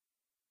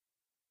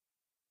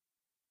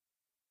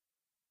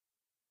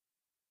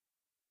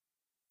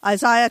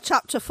Isaiah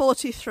chapter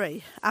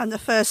 43 and the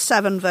first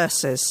 7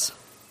 verses.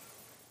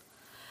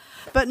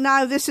 But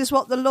now this is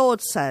what the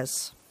Lord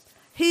says.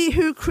 He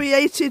who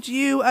created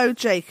you, O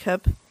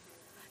Jacob,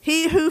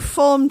 he who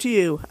formed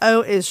you,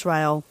 O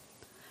Israel,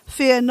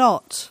 fear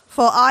not,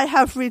 for I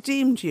have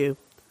redeemed you.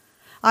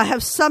 I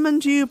have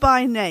summoned you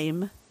by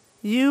name.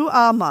 You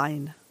are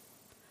mine.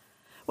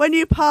 When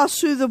you pass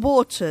through the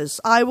waters,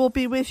 I will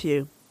be with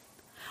you.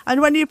 And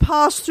when you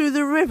pass through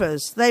the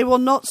rivers, they will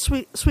not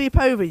sweep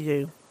over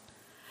you.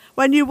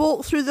 When you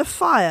walk through the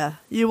fire,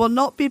 you will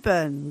not be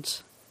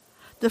burned.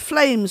 The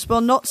flames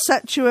will not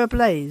set you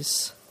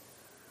ablaze.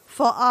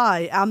 For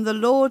I am the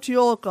Lord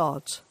your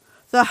God,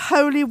 the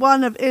Holy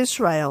One of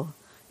Israel,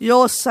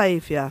 your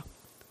Saviour.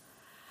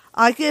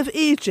 I give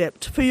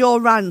Egypt for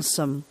your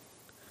ransom,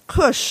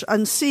 Cush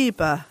and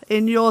Seba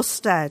in your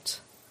stead,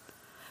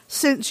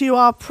 since you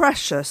are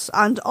precious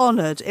and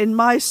honoured in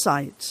my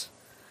sight,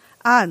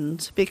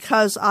 and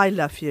because I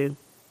love you.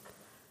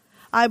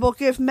 I will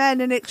give men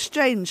in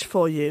exchange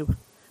for you,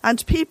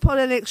 and people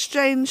in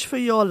exchange for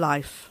your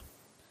life.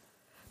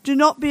 Do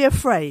not be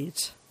afraid,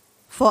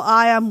 for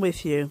I am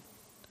with you.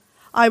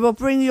 I will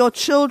bring your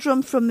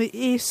children from the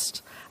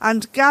east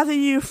and gather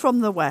you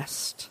from the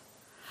west.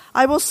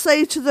 I will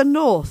say to the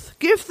north,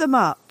 give them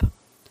up,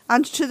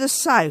 and to the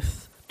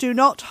south, do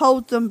not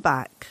hold them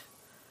back.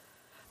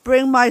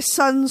 Bring my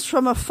sons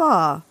from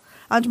afar,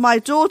 and my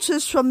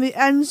daughters from the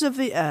ends of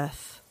the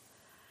earth.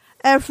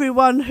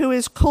 Everyone who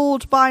is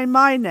called by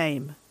my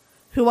name,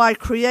 who I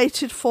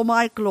created for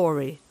my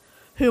glory,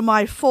 whom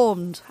I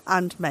formed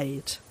and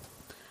made.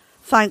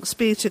 Thanks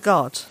be to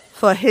God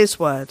for his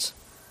word.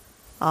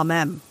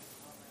 Amen.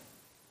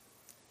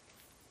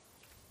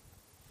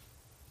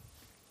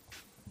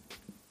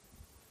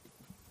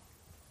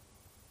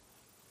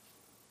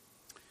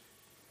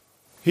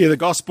 Hear the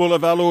gospel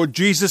of our Lord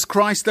Jesus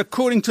Christ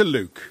according to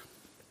Luke.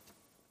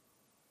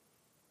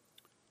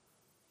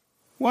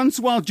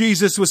 Once while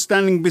Jesus was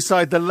standing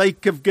beside the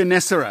lake of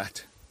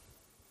Gennesaret,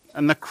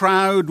 and the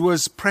crowd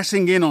was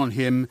pressing in on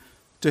him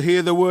to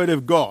hear the word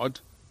of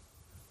God,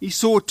 he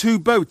saw 2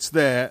 boats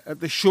there at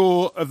the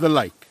shore of the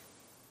lake.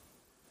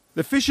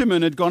 The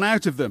fishermen had gone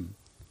out of them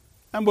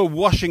and were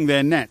washing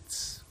their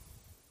nets.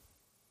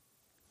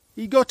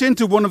 He got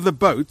into one of the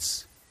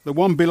boats, the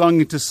one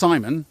belonging to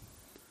Simon,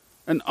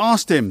 and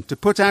asked him to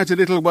put out a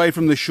little way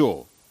from the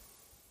shore.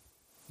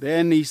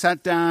 Then he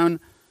sat down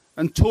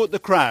and taught the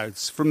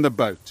crowds from the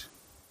boat.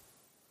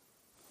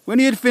 When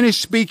he had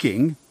finished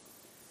speaking,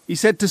 he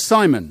said to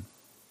Simon,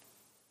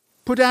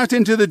 "Put out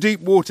into the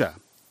deep water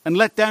and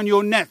let down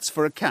your nets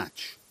for a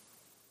catch."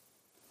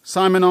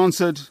 Simon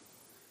answered,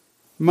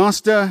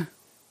 "Master,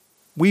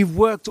 we've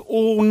worked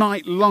all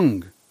night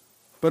long,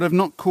 but have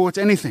not caught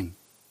anything.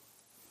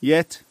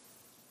 Yet,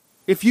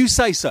 if you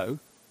say so,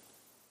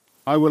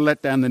 I will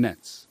let down the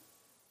nets."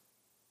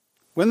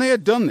 When they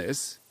had done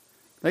this,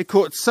 they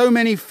caught so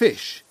many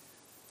fish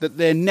that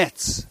their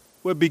nets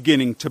were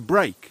beginning to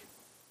break.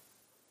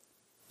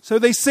 So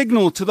they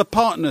signaled to the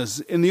partners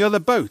in the other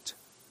boat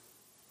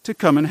to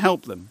come and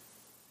help them.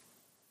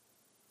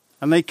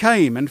 And they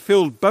came and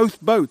filled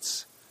both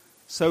boats,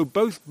 so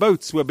both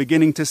boats were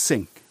beginning to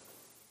sink.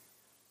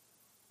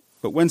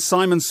 But when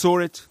Simon saw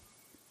it,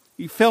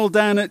 he fell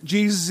down at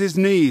Jesus'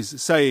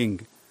 knees,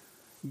 saying,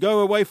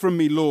 "Go away from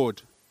me,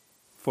 Lord,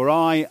 for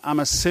I am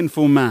a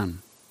sinful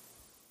man."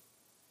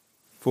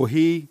 For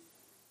he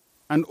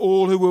and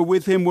all who were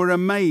with him were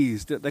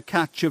amazed at the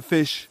catch of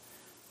fish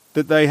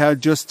that they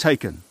had just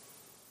taken.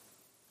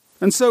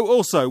 And so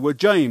also were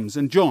James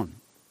and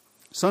John,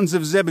 sons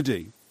of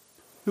Zebedee,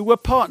 who were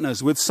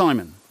partners with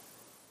Simon.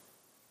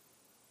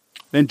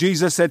 Then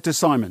Jesus said to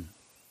Simon,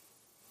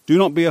 "Do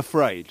not be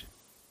afraid.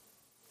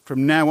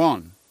 From now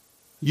on,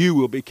 you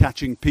will be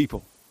catching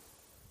people."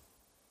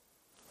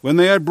 When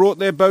they had brought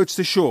their boats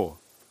to shore,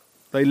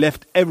 they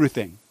left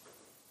everything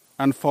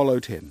and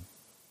followed him.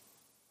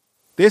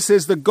 This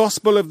is the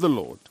gospel of the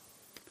Lord.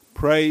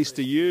 Praise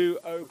to you,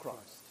 O Christ.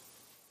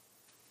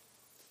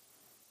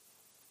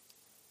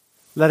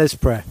 Let us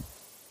pray.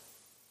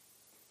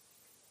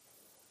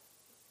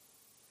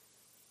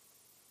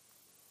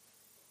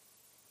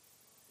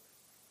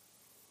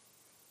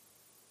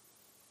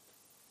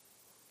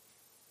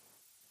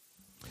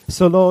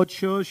 So, Lord,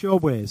 show us your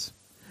ways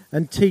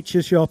and teach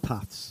us your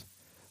paths.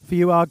 For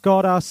you are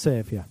God, our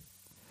Saviour,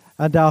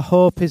 and our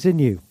hope is in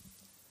you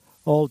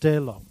all day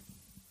long.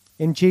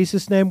 In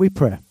Jesus' name we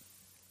pray.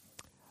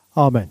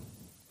 Amen.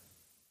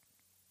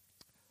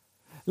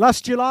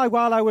 Last July,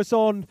 while I was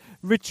on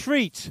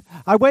retreat,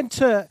 I went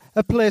to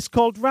a place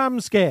called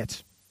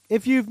Ramsgate.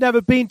 If you've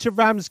never been to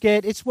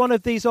Ramsgate, it's one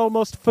of these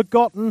almost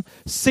forgotten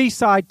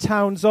seaside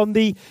towns on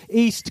the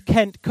East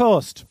Kent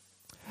coast.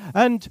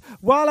 And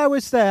while I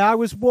was there, I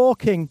was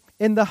walking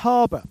in the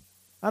harbour,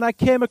 and I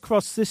came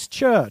across this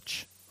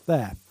church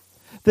there.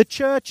 The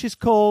church is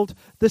called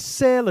the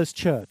Sailors'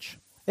 Church.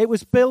 It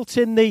was built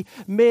in the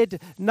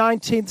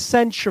mid-19th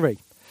century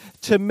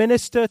to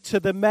minister to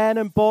the men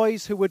and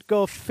boys who would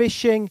go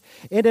fishing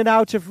in and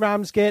out of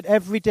Ramsgate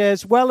every day,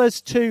 as well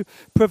as to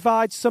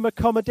provide some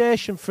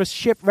accommodation for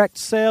shipwrecked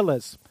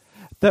sailors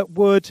that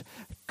would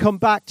come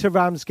back to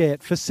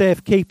Ramsgate for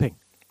safekeeping.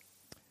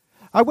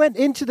 I went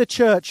into the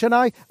church and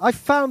I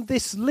found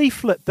this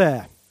leaflet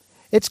there.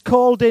 It's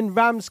called In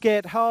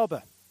Ramsgate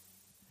Harbour.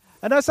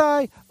 And as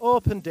I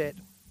opened it,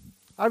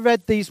 I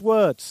read these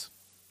words.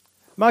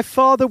 My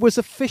father was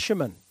a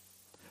fisherman.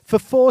 For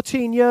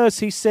 14 years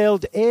he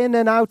sailed in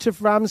and out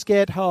of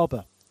Ramsgate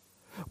Harbour.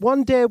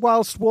 One day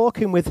whilst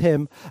walking with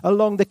him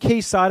along the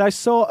quayside, I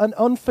saw an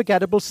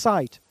unforgettable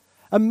sight.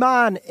 A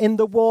man in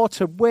the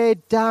water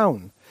weighed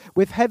down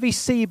with heavy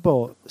sea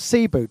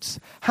boots,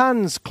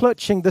 hands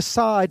clutching the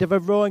side of a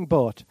rowing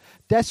boat,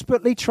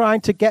 desperately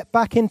trying to get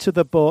back into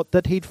the boat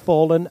that he'd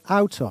fallen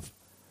out of.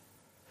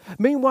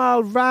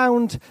 Meanwhile,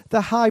 round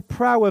the high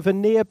prow of a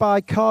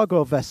nearby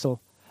cargo vessel,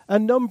 a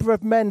number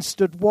of men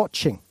stood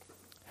watching.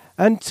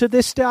 And to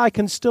this day I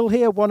can still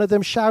hear one of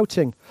them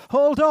shouting,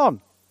 "Hold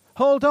on,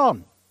 hold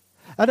on."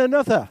 And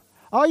another,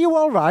 "Are you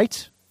all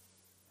right?"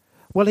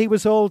 Well, he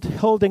was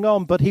holding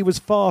on, but he was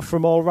far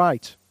from all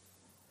right.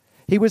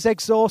 He was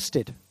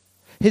exhausted.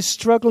 His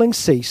struggling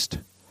ceased,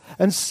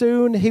 and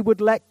soon he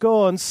would let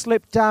go and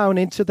slip down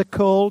into the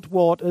cold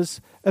waters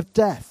of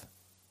death.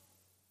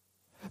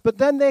 But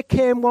then there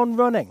came one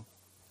running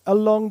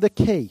along the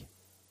quay,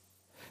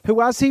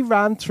 who as he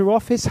ran threw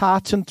off his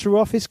hat and threw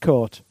off his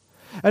coat,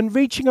 and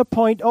reaching a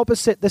point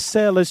opposite the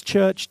sailors'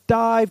 church,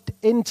 dived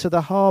into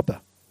the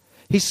harbour.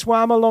 He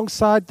swam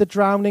alongside the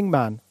drowning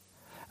man,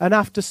 and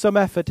after some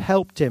effort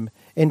helped him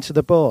into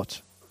the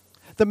boat.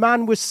 The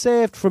man was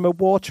saved from a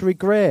watery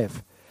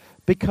grave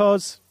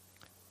because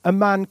a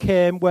man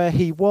came where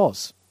he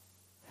was.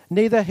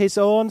 Neither his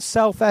own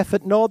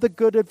self-effort nor the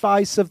good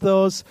advice of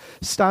those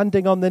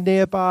standing on the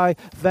nearby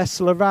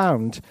vessel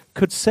around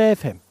could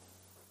save him.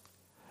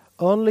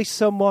 Only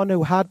someone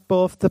who had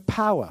both the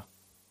power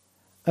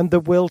and the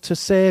will to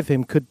save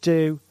him could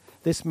do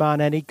this man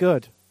any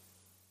good.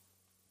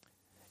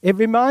 It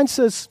reminds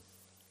us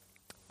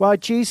why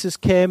Jesus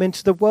came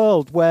into the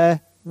world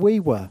where we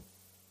were,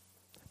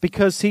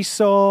 because he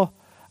saw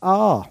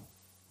our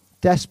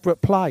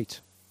desperate plight,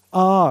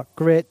 our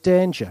great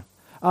danger,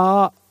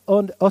 our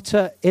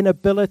utter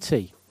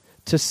inability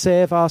to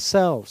save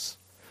ourselves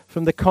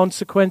from the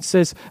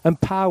consequences and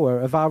power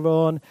of our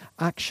own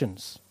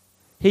actions.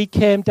 He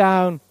came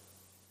down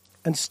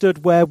and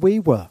stood where we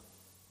were.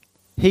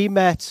 He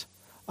met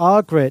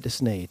our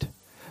greatest need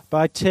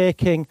by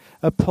taking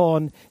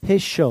upon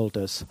his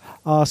shoulders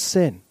our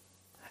sin,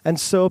 and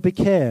so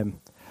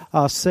became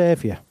our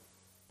Saviour.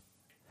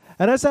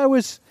 And as I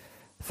was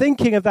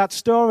thinking of that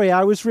story,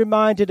 I was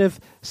reminded of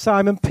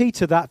Simon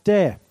Peter that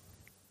day,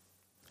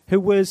 who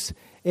was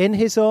in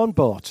his own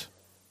boat,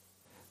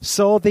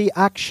 saw the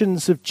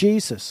actions of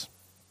Jesus,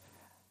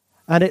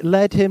 and it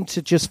led him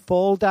to just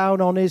fall down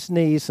on his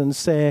knees and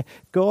say,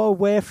 "Go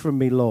away from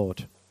me,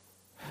 Lord,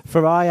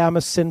 for I am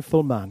a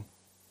sinful man."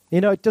 You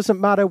know, it doesn't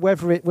matter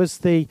whether it was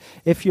the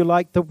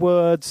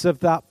words of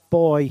that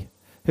boy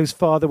whose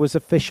father was a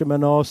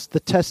fisherman, or the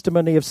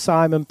testimony of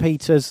Simon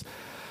Peter's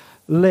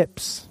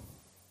lips.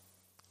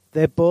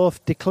 They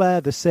both declare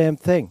the same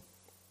thing.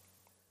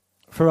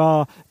 For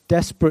our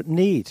desperate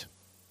need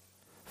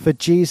for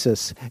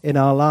Jesus in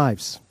our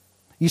lives.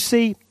 You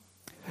see,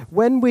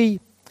 when we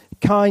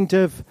kind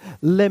of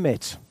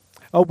limit,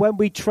 or when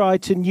we try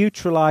to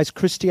neutralize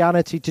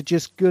Christianity to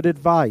just good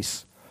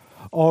advice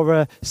or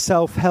a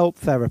self-help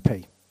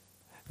therapy,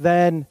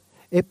 then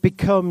it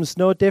becomes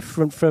no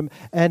different from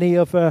any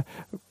other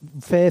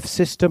faith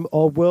system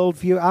or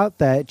worldview out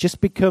there. It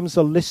just becomes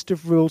a list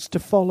of rules to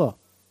follow.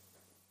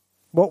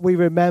 What we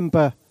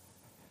remember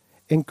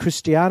in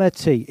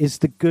Christianity is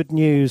the good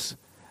news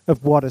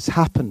of what has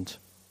happened.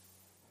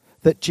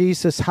 That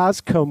Jesus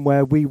has come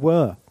where we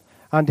were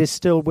and is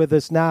still with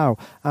us now.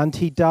 And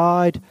he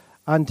died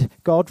and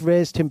God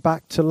raised him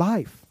back to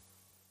life.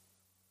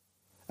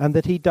 And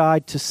that he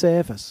died to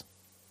save us.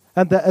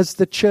 And that as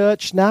the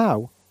church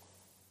now,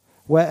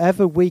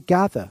 wherever we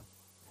gather,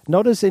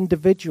 not as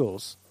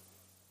individuals,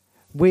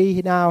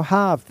 we now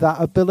have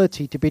that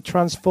ability to be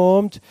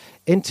transformed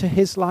into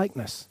his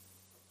likeness.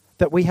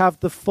 That we have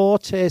the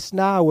foretaste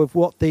now of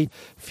what the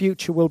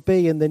future will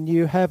be in the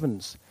new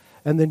heavens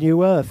and the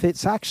new earth.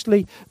 It's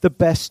actually the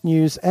best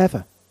news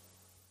ever.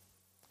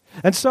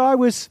 And so I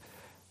was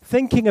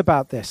thinking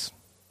about this.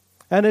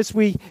 And as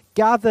we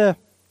gather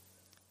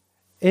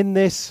in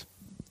this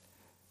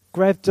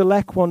Greve de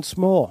Lec once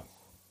more,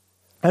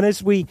 and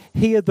as we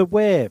hear the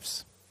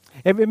waves,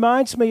 it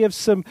reminds me of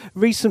some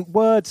recent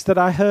words that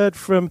I heard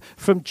from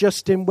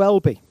Justin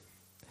Welby.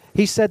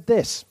 He said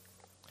this.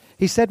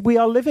 He said, "We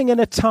are living in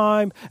a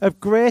time of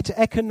great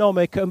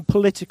economic and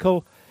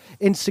political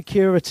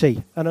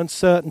insecurity and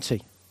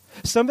uncertainty.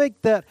 Something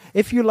that,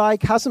 if you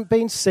like, hasn't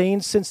been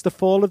seen since the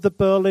fall of the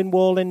Berlin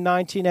Wall in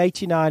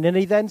 1989. And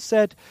he then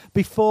said,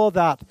 before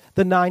that,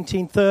 the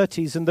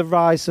 1930s and the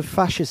rise of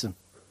fascism.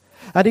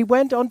 And he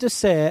went on to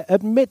say,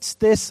 amidst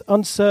this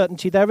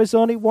uncertainty, there is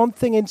only one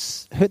thing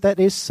that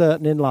is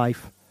certain in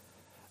life,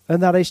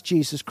 and that is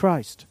Jesus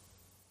Christ.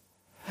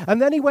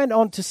 And then he went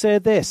on to say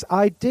this,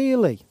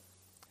 ideally,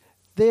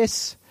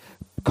 this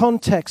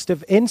context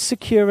of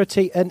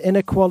insecurity and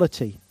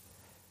inequality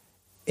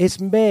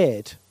is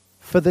made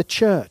for the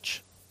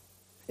church.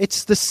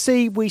 It's the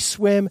sea we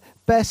swim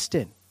best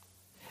in.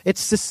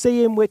 It's the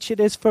sea in which it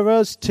is for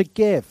us to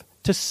give,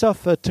 to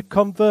suffer, to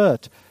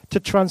convert, to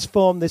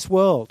transform this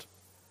world.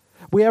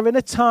 We are in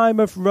a time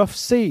of rough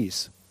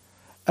seas,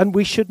 and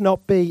we should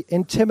not be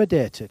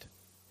intimidated.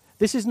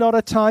 This is not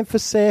a time for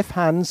safe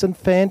hands and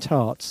faint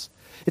hearts.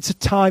 It's a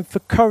time for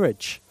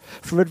courage,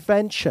 for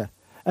adventure,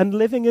 and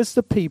living as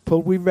the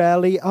people we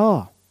rarely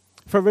are.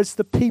 For as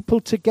the people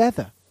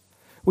together,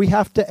 we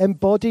have to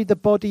embody the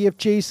body of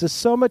Jesus,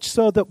 so much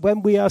so that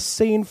when we are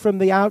seen from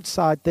the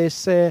outside, they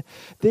say,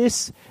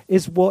 this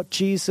is what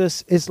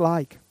Jesus is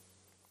like.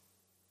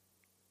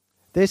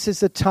 This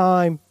is a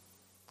time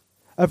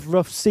of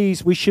rough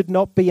seas. We should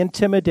not be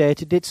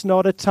intimidated. It's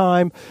not a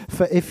time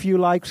for, if you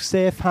like,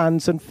 safe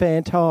hands and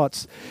faint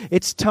hearts.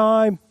 It's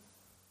time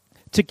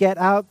to get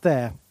out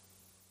there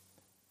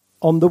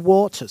on the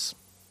waters,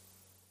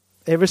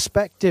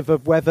 irrespective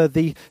of whether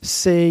the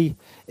sea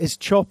is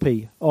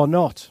choppy or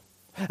not.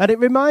 And it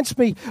reminds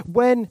me,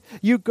 when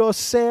you go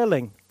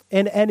sailing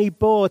in any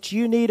boat,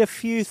 you need a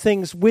few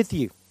things with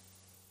you.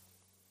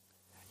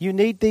 You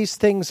need these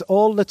things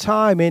all the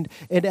time in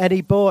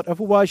any boat,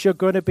 otherwise you're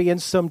going to be in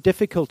some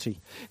difficulty.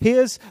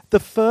 Here's the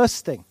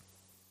first thing.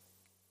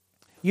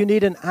 You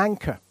need an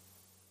anchor.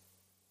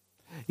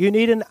 You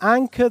need an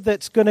anchor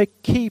that's going to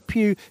keep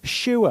you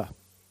sure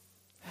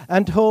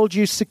and hold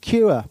you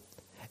secure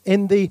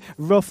in the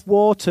rough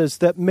waters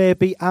that may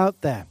be out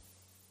there.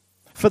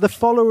 For the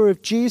follower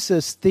of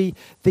Jesus, the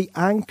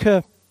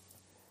anchor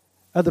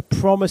are the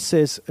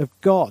promises of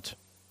God.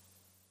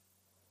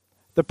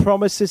 The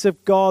promises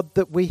of God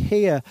that we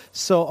hear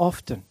so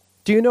often.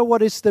 Do you know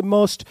what is the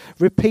most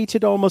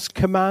repeated, almost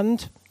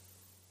command?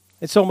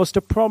 It's almost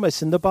a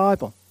promise in the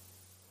Bible.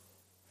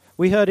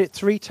 We heard it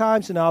 3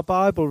 times in our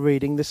Bible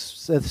reading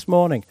this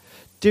morning.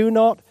 Do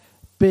not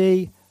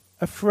be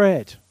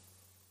afraid.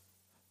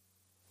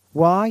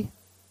 Why?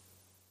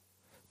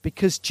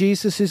 Because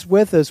Jesus is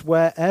with us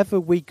wherever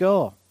we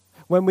go.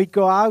 When we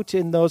go out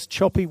in those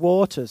choppy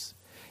waters,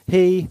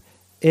 he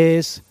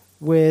is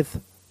with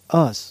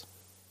us.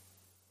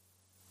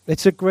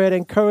 It's a great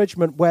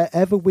encouragement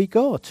wherever we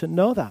go to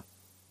know that.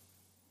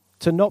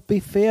 To not be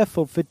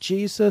fearful, for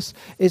Jesus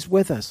is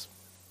with us.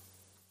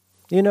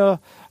 You know,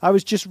 I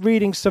was just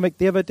reading something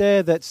the other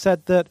day that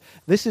said that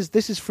this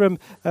is from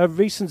a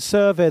recent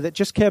survey that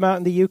just came out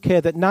in the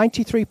UK, that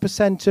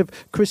 93% of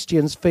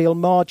Christians feel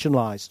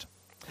marginalised.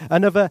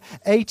 Another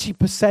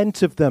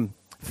 80% of them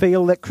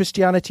feel that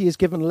Christianity is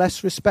given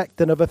less respect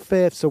than other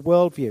faiths or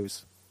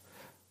worldviews.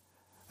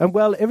 And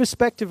well,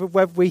 irrespective of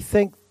whether we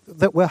think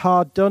that we're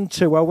hard done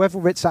to or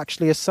whether it's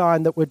actually a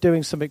sign that we're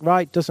doing something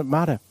right, doesn't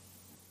matter.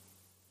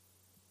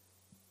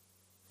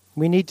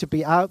 We need to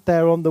be out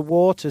there on the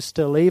water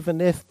still, even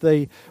if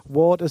the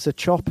waters are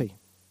choppy.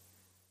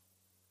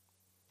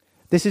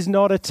 This is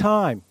not a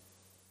time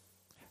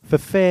for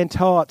faint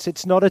hearts.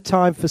 It's not a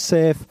time for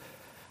safe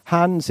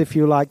hands, if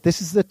you like.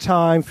 This is the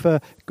time for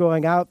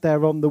going out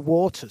there on the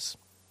waters,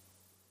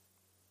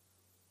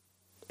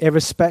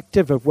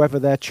 irrespective of whether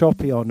they're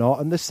choppy or not.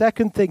 And the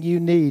second thing you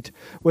need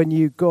when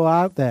you go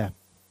out there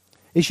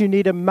is you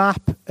need a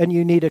map and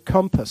you need a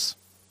compass.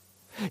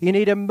 You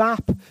need a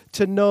map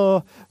to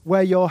know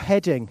where you're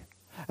heading,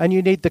 and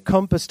you need the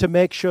compass to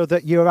make sure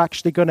that you're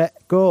actually going to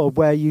go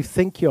where you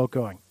think you're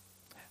going.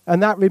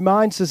 And that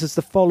reminds us, as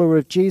the follower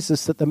of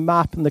Jesus, that the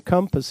map and the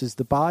compass is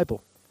the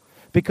Bible.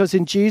 Because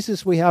in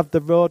Jesus we have the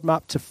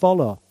roadmap to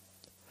follow,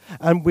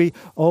 and we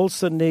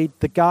also need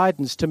the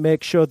guidance to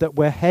make sure that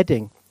we're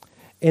heading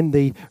in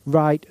the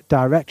right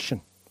direction.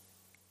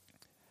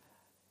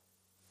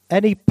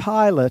 Any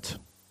pilot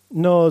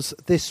knows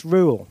this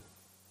rule.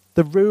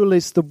 The rule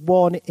is the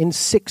 1 in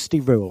 60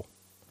 rule.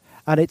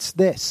 And it's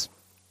this,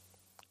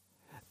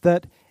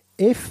 that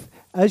if,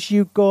 as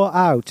you go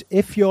out,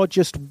 if you're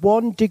just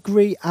 1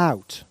 degree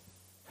out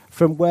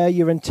from where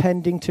you're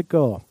intending to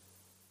go,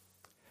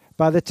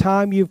 by the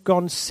time you've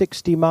gone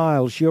 60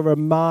 miles, you're a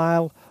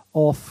mile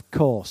off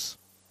course.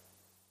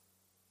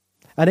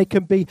 And it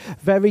can be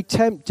very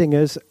tempting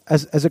as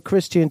a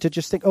Christian to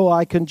just think, oh,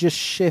 I can just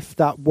shift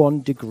that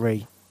 1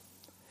 degree.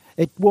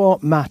 It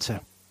won't matter.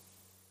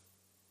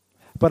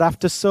 But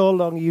after so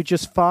long, you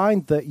just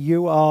find that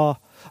you are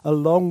a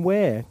long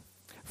way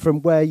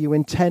from where you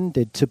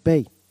intended to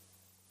be.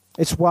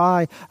 It's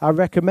why I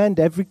recommend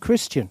every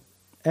Christian,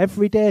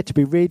 every day, to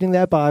be reading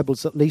their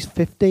Bibles at least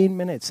 15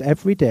 minutes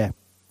every day.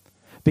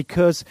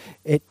 Because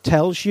it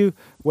tells you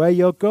where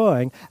you're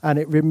going, and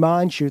it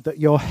reminds you that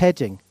you're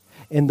heading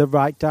in the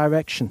right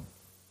direction.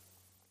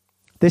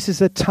 This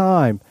is a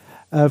time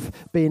of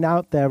being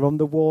out there on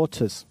the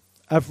waters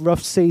of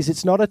rough seas.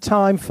 It's not a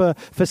time for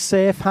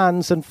safe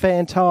hands and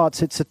faint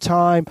hearts. It's a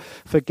time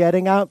for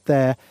getting out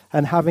there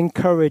and having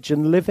courage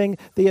and living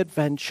the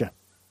adventure.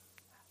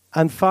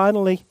 And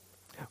finally,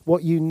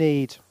 what you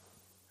need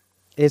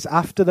is,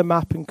 after the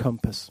map and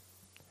compass,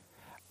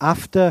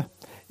 after,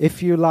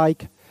 if you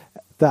like,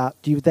 that,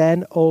 you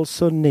then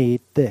also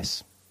need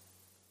this.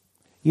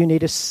 You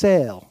need a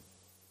sail,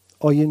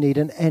 or you need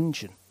an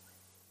engine.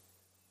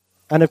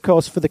 And of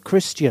course, for the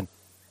Christian,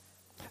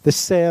 the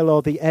sail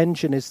or the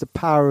engine is the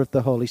power of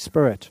the Holy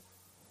Spirit.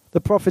 The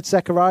prophet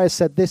Zechariah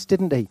said this,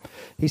 didn't he?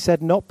 He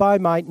said, "Not by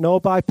might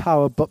nor by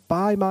power, but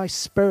by my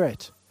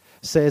Spirit,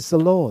 says the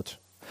Lord."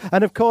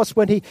 And of course,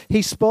 when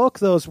he spoke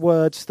those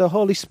words, the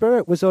Holy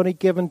Spirit was only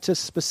given to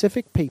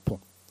specific people,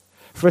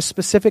 for a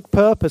specific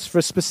purpose, for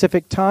a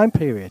specific time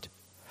period.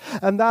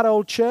 And that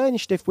all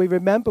changed, if we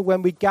remember,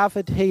 when we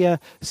gathered here,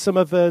 some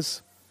of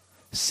us,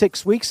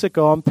 6 weeks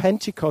ago on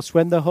Pentecost,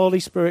 when the Holy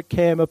Spirit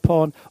came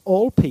upon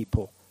all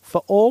people,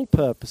 for all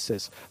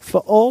purposes,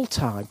 for all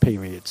time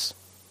periods.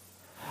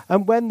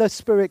 And when the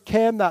Spirit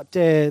came that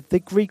day, the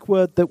Greek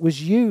word that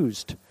was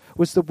used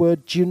was the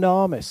word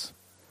dunamis,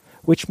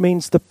 which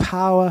means the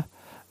power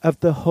of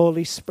the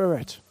Holy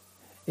Spirit.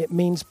 It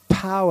means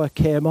power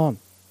came on.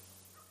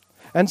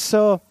 And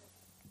so,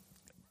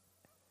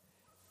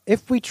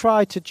 if we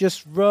try to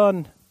just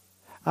run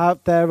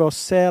out there or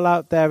sail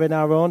out there in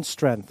our own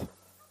strength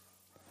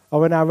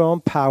or in our own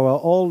power,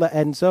 all that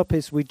ends up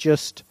is we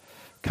just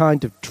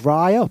kind of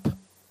dry up.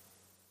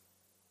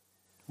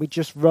 We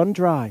just run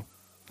dry.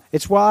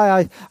 It's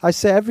why I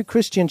say every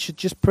Christian should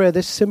just pray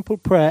this simple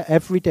prayer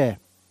every day.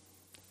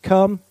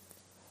 Come,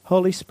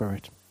 Holy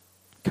Spirit.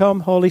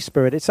 Come, Holy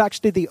Spirit. It's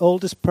actually the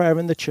oldest prayer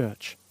in the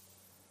church.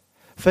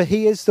 For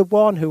he is the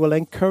one who will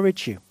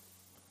encourage you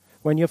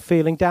when you're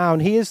feeling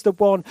down. He is the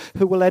one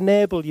who will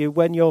enable you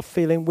when you're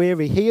feeling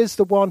weary. He is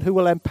the one who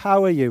will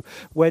empower you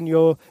when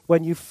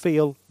you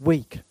feel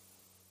weak.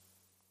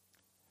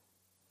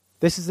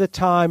 This is a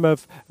time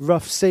of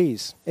rough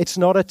seas. It's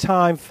not a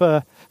time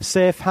for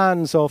safe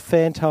hands or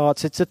faint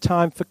hearts. It's a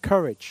time for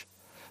courage,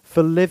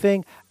 for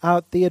living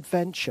out the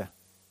adventure.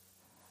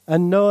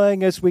 And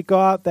knowing as we go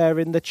out there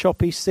in the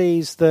choppy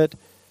seas that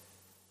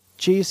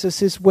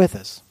Jesus is with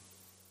us,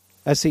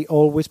 as he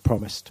always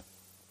promised.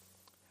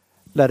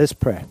 Let us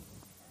pray.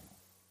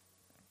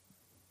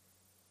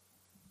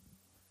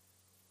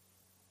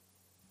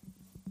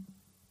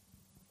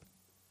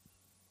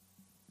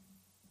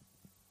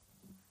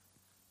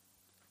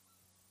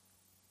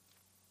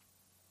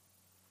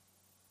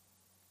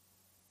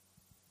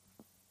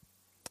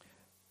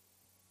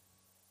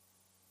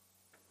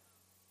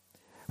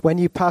 When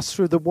you pass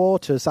through the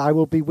waters, I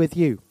will be with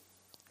you.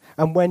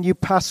 And when you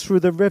pass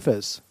through the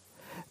rivers,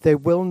 they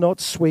will not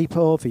sweep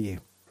over you.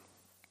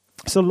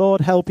 So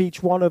Lord, help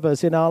each one of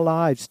us in our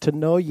lives to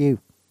know you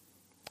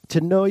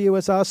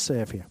as our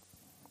Saviour,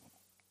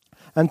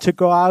 and to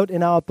go out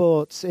in our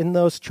boats in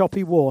those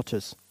choppy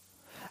waters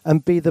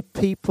and be the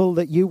people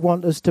that you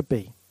want us to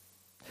be.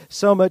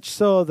 So much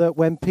so that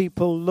when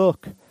people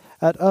look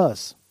at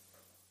us,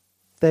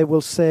 they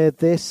will say,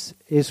 this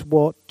is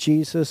what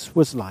Jesus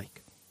was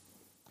like.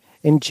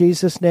 In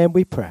Jesus' name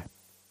we pray.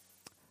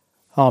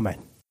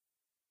 Amen.